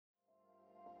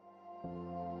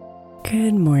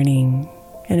Good morning,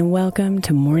 and welcome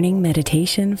to Morning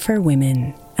Meditation for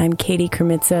Women. I'm Katie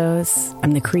Kremitzos.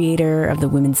 I'm the creator of the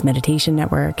Women's Meditation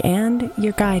Network and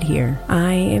your guide here.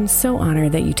 I am so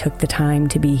honored that you took the time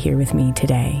to be here with me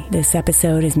today. This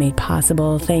episode is made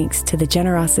possible thanks to the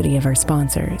generosity of our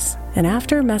sponsors. And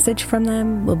after a message from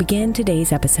them, we'll begin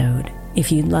today's episode.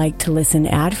 If you'd like to listen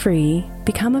ad-free,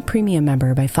 become a premium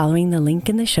member by following the link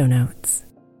in the show notes.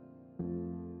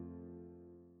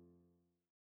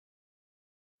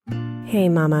 Hey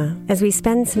Mama, as we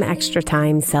spend some extra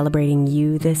time celebrating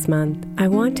you this month, I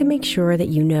want to make sure that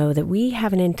you know that we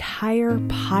have an entire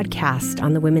podcast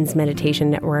on the Women's Meditation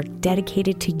Network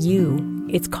dedicated to you.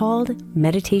 It's called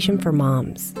Meditation for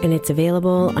Moms, and it's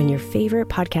available on your favorite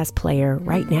podcast player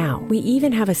right now. We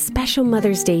even have a special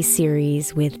Mother's Day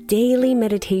series with daily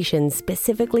meditations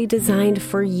specifically designed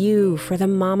for you, for the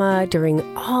mama, during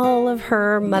all of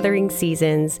her mothering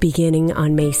seasons, beginning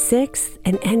on May 6th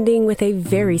and ending with a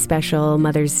very special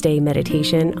Mother's Day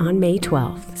meditation on May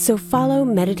 12th. So follow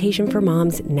Meditation for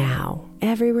Moms now,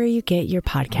 everywhere you get your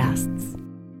podcasts.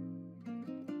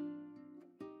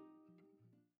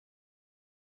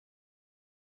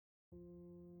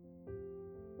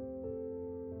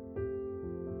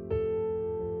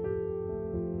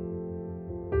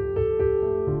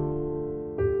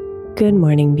 Good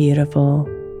morning, beautiful.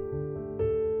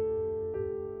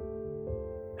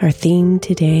 Our theme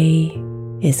today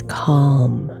is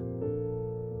calm.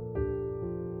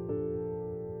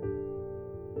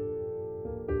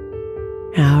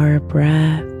 Our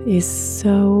breath is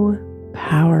so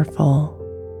powerful,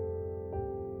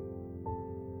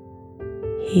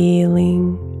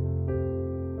 healing,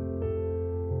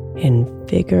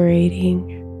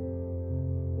 invigorating,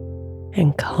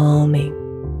 and calming.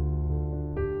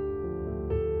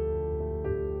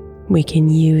 We can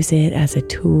use it as a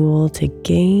tool to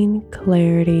gain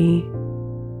clarity,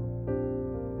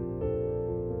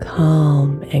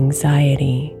 calm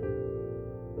anxiety,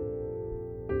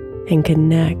 and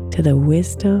connect to the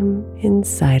wisdom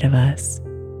inside of us.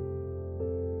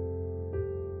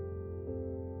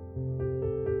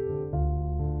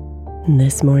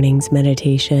 This morning's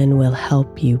meditation will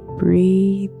help you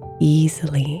breathe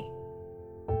easily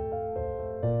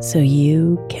so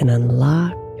you can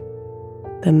unlock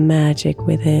the magic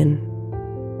within.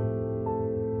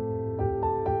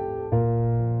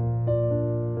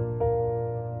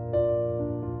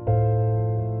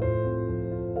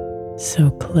 So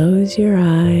close your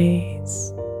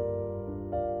eyes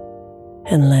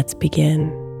and let's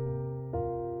begin.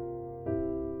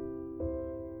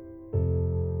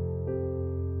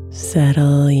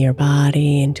 Settle your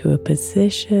body into a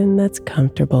position that's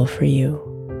comfortable for you.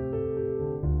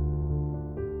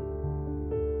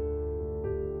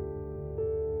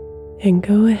 And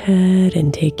go ahead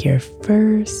and take your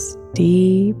first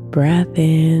deep breath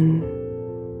in,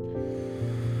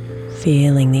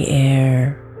 feeling the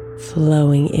air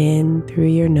flowing in through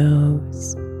your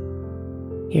nose,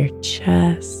 your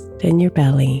chest, and your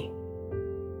belly.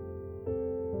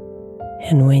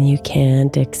 And when you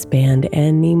can't expand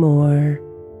anymore,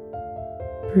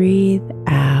 breathe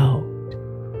out,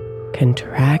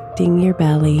 contracting your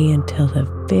belly until the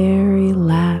very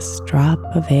last drop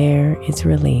of air is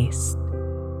released.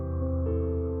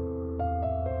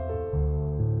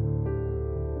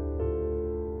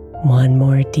 One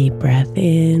more deep breath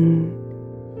in,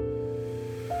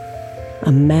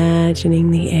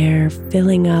 imagining the air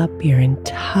filling up your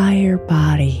entire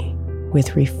body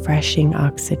with refreshing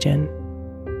oxygen.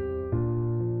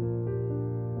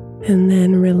 And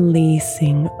then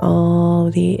releasing all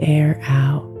the air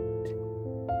out.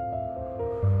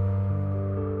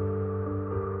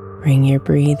 Bring your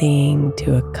breathing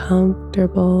to a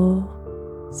comfortable,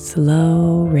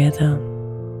 slow rhythm.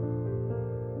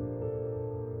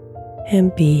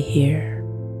 And be here,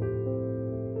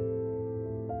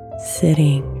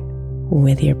 sitting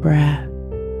with your breath.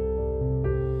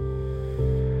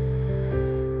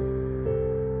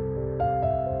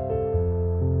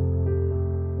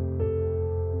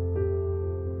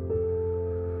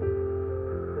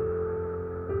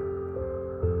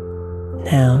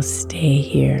 Now stay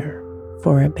here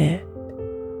for a bit.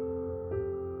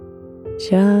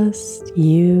 Just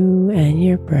you and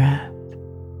your breath.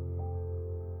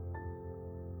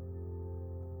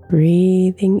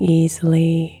 Breathing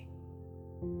easily,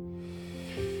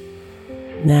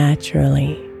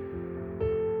 naturally,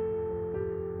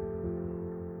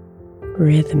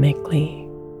 rhythmically.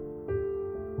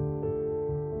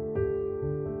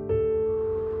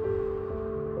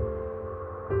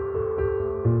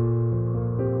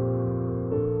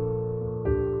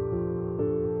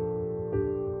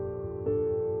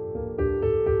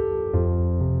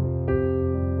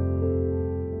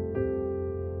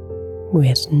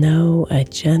 with no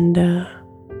agenda,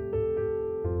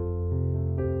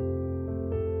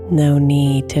 no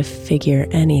need to figure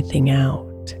anything out.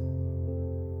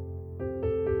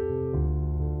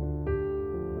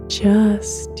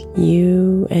 Just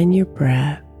you and your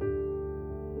breath,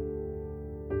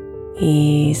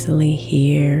 easily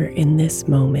here in this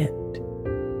moment.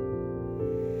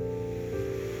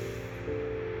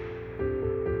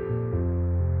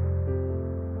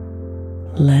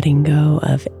 Letting go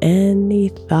of any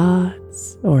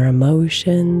thoughts or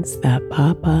emotions that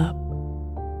pop up,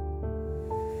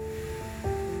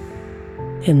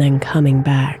 and then coming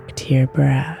back to your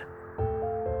breath.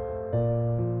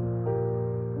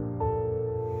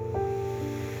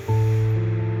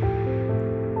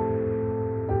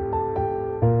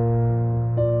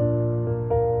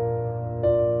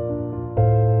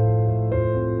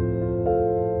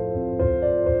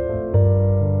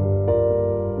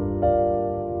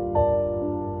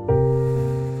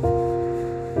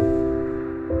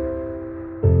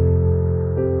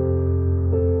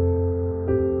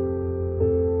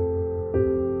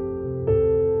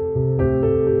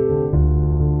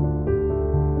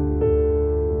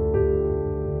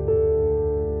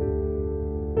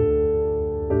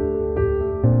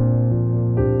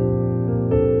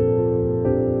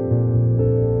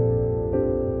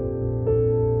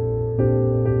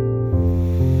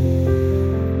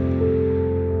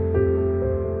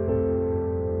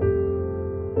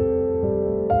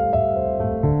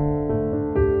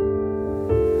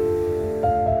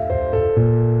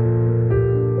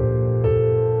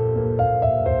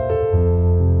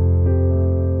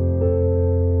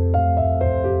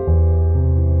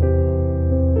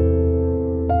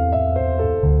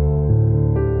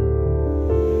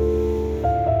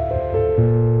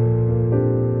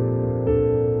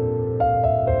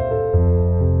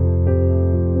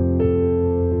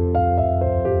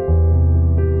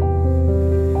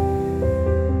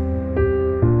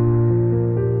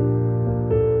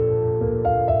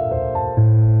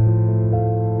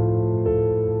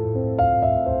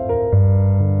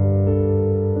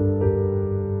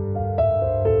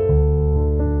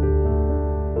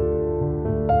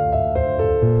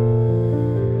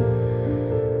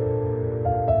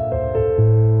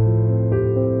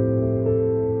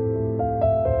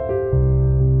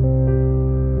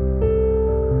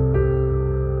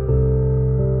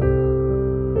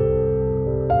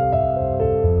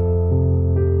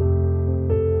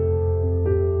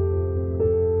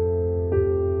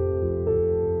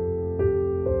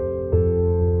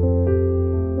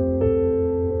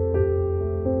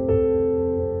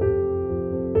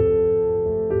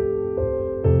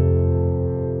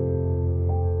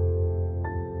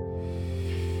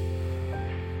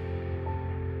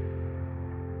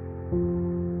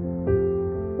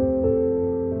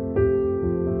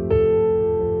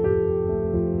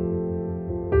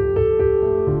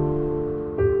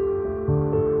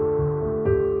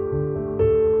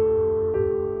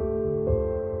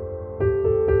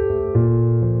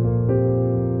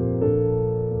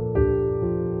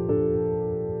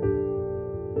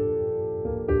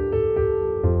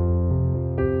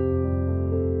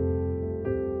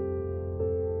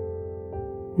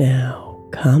 Now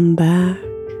come back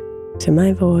to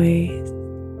my voice,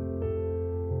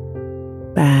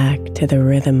 back to the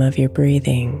rhythm of your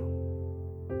breathing.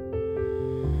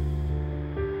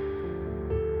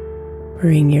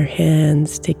 Bring your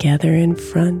hands together in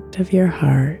front of your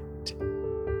heart,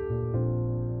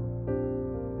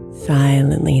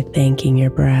 silently thanking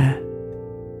your breath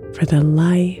for the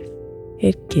life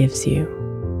it gives you.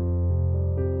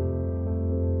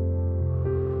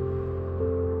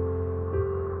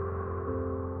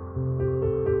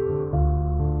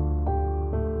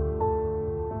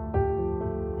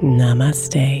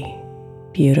 Namaste,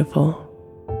 beautiful.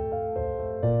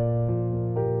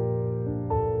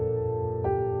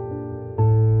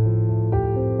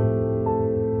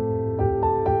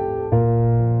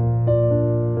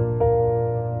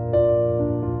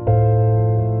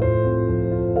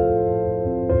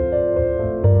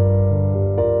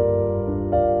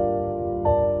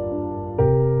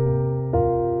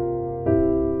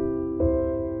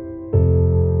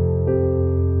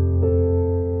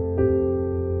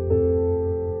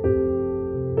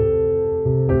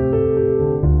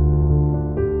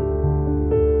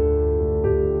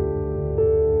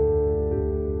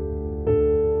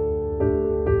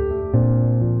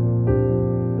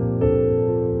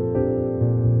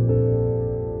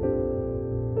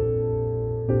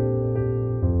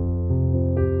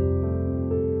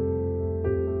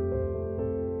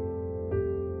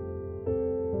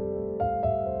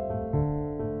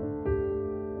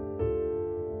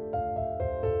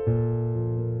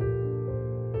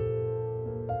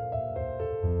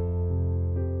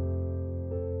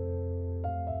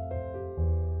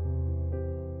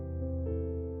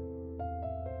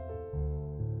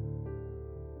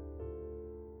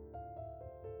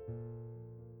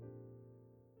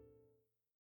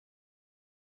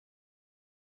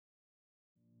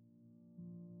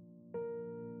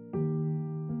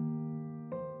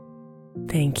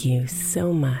 Thank you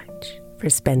so much for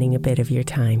spending a bit of your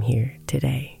time here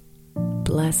today.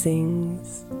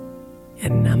 Blessings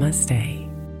and namaste.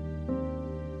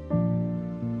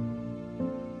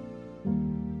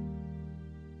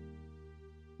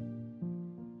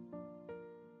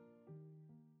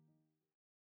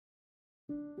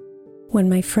 When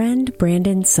my friend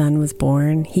Brandon's son was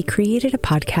born, he created a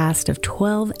podcast of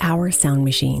 12-hour sound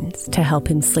machines to help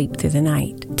him sleep through the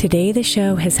night. Today, the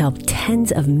show has helped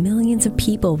tens of millions of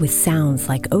people with sounds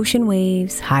like ocean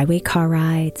waves, highway car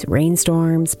rides,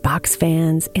 rainstorms, box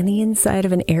fans, and the inside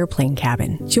of an airplane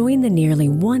cabin. Join the nearly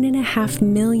 1.5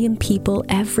 million people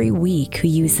every week who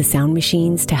use the sound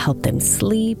machines to help them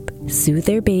sleep, soothe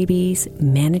their babies,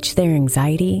 manage their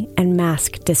anxiety, and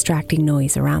mask distracting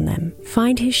noise around them.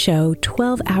 Find his show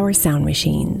 12-Hour Sound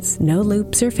Machines, no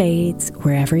loops or fades,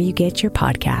 wherever you get your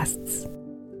podcasts.